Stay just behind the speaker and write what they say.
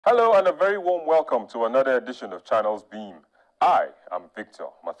Hello and a very warm welcome to another edition of Channels Beam. I am Victor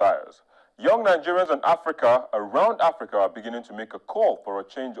Matthias. Young Nigerians in Africa, around Africa, are beginning to make a call for a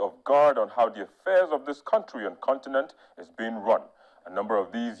change of guard on how the affairs of this country and continent is being run. A number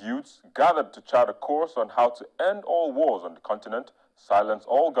of these youths gathered to chart a course on how to end all wars on the continent, silence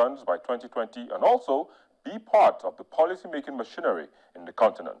all guns by 2020, and also be part of the policy-making machinery in the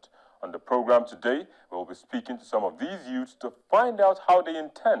continent. On the program today, we will be speaking to some of these youths to find out how they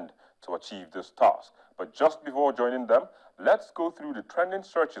intend to achieve this task. But just before joining them, let's go through the trending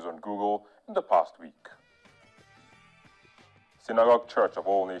searches on Google in the past week. Synagogue Church of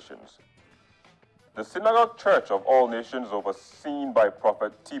All Nations. The Synagogue Church of All Nations, overseen by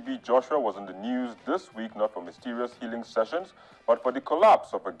Prophet T.B. Joshua, was in the news this week not for mysterious healing sessions, but for the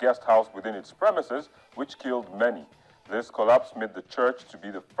collapse of a guest house within its premises, which killed many. This collapse made the church to be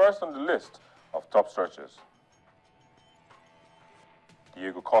the first on the list of top searches.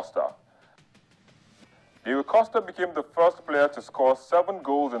 Diego Costa. Diego Costa became the first player to score 7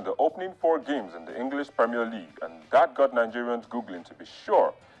 goals in the opening 4 games in the English Premier League, and that got Nigerians googling to be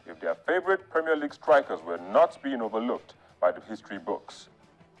sure if their favorite Premier League strikers were not being overlooked by the history books.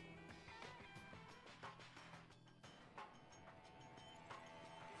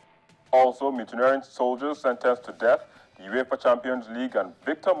 Also, mutineering soldiers sentenced to death, the UEFA Champions League, and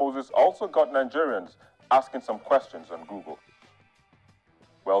Victor Moses also got Nigerians asking some questions on Google.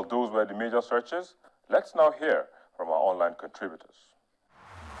 Well, those were the major searches. Let's now hear from our online contributors.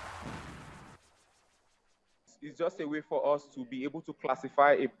 It's just a way for us to be able to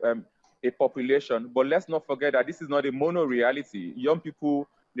classify a population. But let's not forget that this is not a mono-reality. Young people,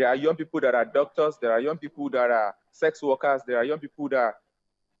 there are young people that are doctors, there are young people that are sex workers, there are young people that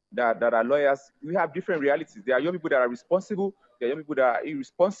are lawyers. We have different realities. There are young people that are responsible, there are young people that are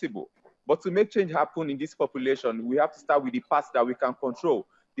irresponsible. But to make change happen in this population, we have to start with the parts that we can control.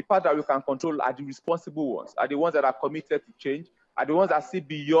 The parts that we can control are the responsible ones, are the ones that are committed to change, are the ones that see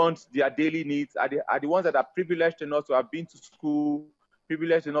beyond their daily needs, are the ones that are privileged enough to have been to school,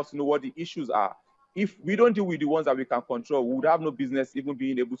 privileged enough to know what the issues are. If we don't deal with the ones that we can control, we would have no business even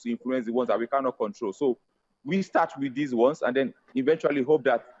being able to influence the ones that we cannot control. So we start with these ones and then eventually hope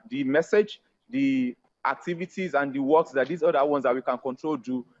that the message, the activities, and the works that these other ones that we can control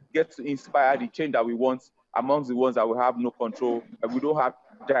do get to inspire the change that we want amongst the ones that we have no control, that we don't have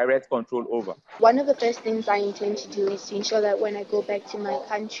direct control over. One of the first things I intend to do is to ensure that when I go back to my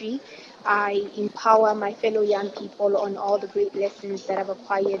country, I empower my fellow young people on all the great lessons that I've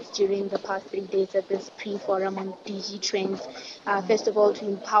acquired during the past 3 days at this pre-forum on DG trends. First of all, to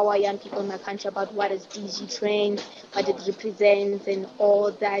empower young people in my country about what is DG trends, what it represents, and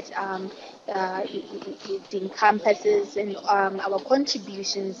all that it encompasses, and our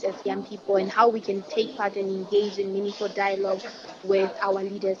contributions as young people, and how we can take part and engage in meaningful dialogue with our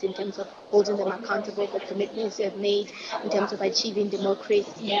leaders in terms of holding them accountable for commitments they've made, in terms of achieving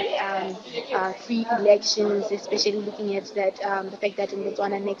democracy, free elections, especially looking at that the fact that in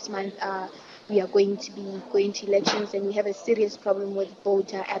Botswana next month we are going to be going to elections, and we have a serious problem with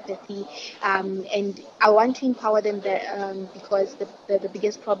voter apathy. And I want to empower them because the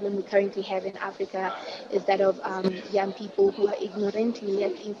biggest problem we currently have in Africa is that of young people who are ignorant, who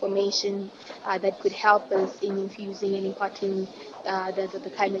lack information that could help us in infusing and imparting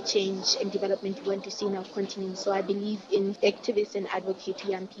the kind of change and development we want to see in our continent. So I believe in activists and advocate to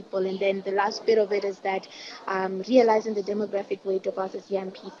young people. And then the last bit of it is that realizing the demographic weight of us as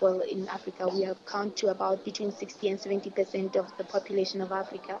young people in Africa, we account to about between 60 and 70% of the population of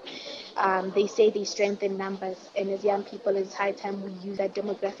Africa. They say they strengthen numbers, and as young people, it's high time we use that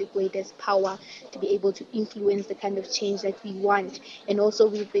demographic weight as power to be able to influence the kind of change that we want. And also,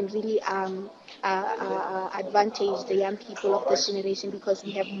 we've been really advantaged, the young people of this generation, because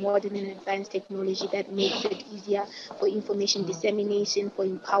we have modern and advanced technology that makes it easier for information dissemination, for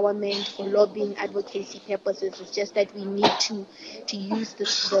empowerment, for lobbying, advocacy purposes. It's just that we need to use the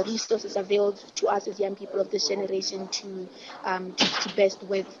resources available to us as young people of this generation to best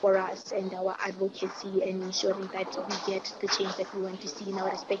work for us and our advocacy, and ensuring that we get the change that we want to see in our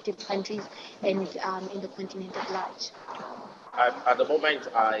respective countries and in the continent at large. At the moment,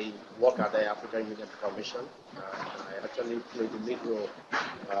 I work at the African Union Commission. I actually play the lead role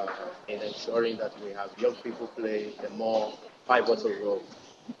in ensuring that we have young people play a more pivotal role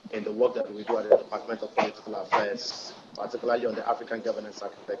in the work that we do at the Department of Political Affairs, particularly on the African governance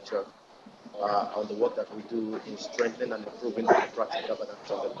architecture, on the work that we do in strengthening and improving democratic governance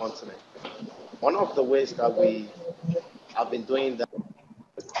on the continent. One of the ways that we have been doing that,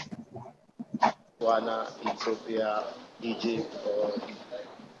 Botswana, Ethiopia, Egypt, or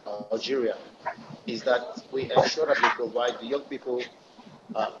Algeria, is that we ensure that we provide the young people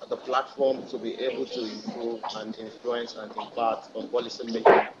the platform to be able to improve and influence and impact on policy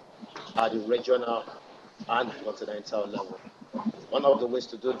making at the regional and continental level. One of the ways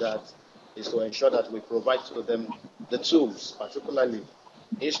to do that is to ensure that we provide to them the tools, particularly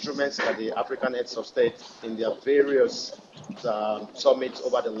instruments that the African heads of state in their various summits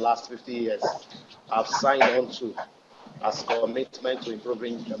over the last 50 years have signed on to as commitment to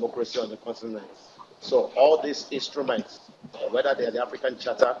improving democracy on the continent. So all these instruments, whether they are the African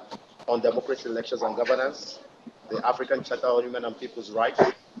Charter on Democracy, Elections and Governance, the African Charter on Human and People's Rights,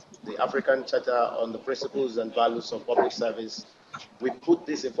 the African Charter on the Principles and Values of Public Service, we put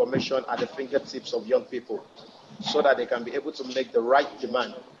this information at the fingertips of young people so that they can be able to make the right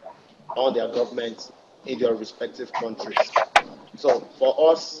demand on their governments in their respective countries. So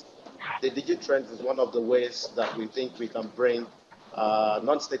for us, the DigiTrends is one of the ways that we think we can bring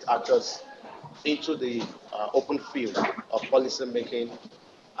non-state actors into the open field of policy making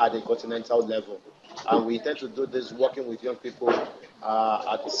at the continental level. And we intend to do this working with young people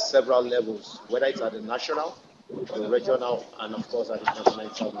at several levels, whether it's at the national, the regional, and of course at the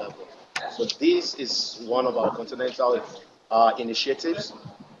continental level. So this is one of our continental initiatives,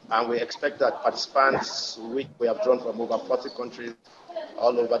 and we expect that participants, which we have drawn from over 40 countries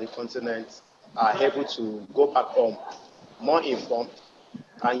all over the continent, are able to go back home more informed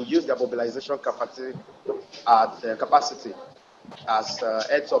and use their mobilization capacity as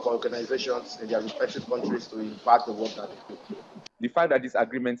heads of organizations in their respective countries to impact the work that they do. The fact that these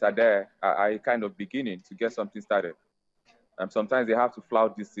agreements are there are kind of beginning to get something started. Sometimes they have to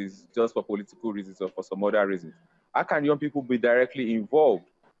flout this is just for political reasons or for some other reasons. How can young people be directly involved?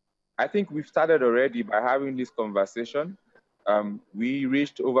 I think we've started already by having this conversation. We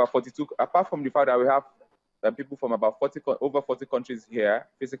reached over 42, apart from the fact that we have people from about over 40 countries here,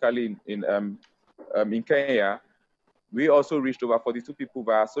 physically in Kenya. We also reached over 42 people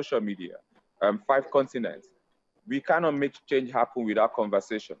via social media, 5 continents. We cannot make change happen without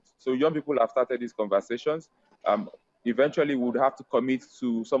conversations. So young people have started these conversations. Eventually, we would have to commit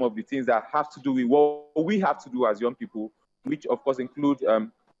to some of the things that have to do with what we have to do as young people, which of course include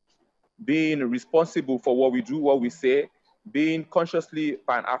being responsible for what we do, what we say, being consciously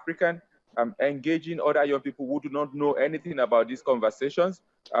Pan-African, engaging other young people who do not know anything about these conversations,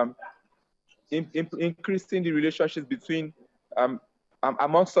 increasing the relationships between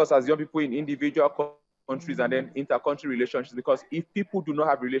amongst us as young people in individual countries and then inter-country relationships, because if people do not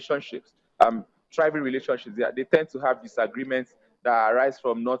have relationships, thriving relationships, they tend to have disagreements that arise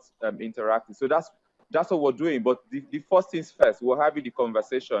from not interacting. So that's what we're doing. But the first things first, we're having the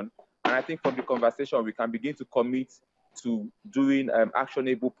conversation, and I think from the conversation we can begin to commit to doing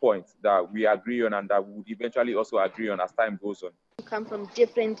actionable points that we agree on and that we would eventually also agree on as time goes on. Come from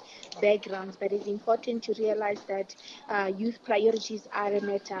different backgrounds, but it's important to realize that youth priorities are a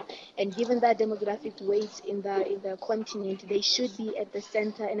matter, and given that demographic weight in the continent, they should be at the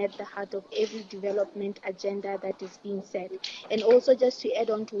center and at the heart of every development agenda that is being set. And also, just to add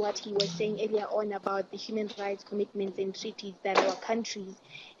on to what he was saying earlier on about the human rights commitments and treaties that our countries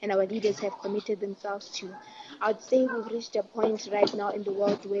and our leaders have committed themselves to, I'd say we've reached a point right now in the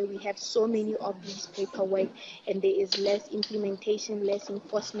world where we have so many of these paperwork and there is less implementation, less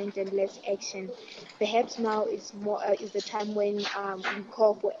enforcement, and less action. Perhaps now is the time when we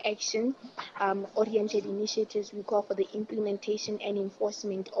call for action oriented initiatives. We call for the implementation and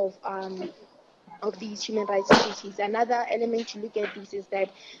enforcement of these human rights treaties. Another element to look at this is that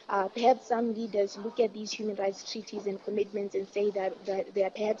perhaps some leaders look at these human rights treaties and commitments and say that they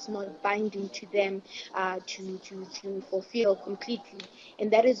are perhaps not binding to them to fulfill completely. And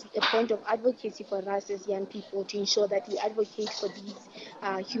that is a point of advocacy for us as young people, to ensure that we advocate for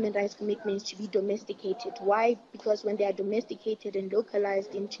these human rights commitments to be domesticated. Why? Because when they are domesticated and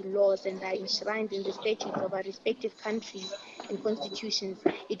localized into laws and are enshrined in the statutes of our respective countries and constitutions,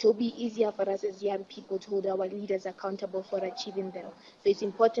 it will be easier for us as young people to hold our leaders accountable for achieving them. So it's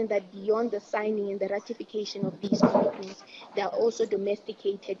important that beyond the signing and the ratification of these commitments, they are also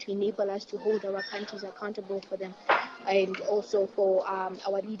domesticated to enable us to hold our countries accountable for them, and also for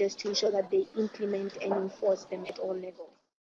our leaders to ensure that they implement and enforce them at all levels.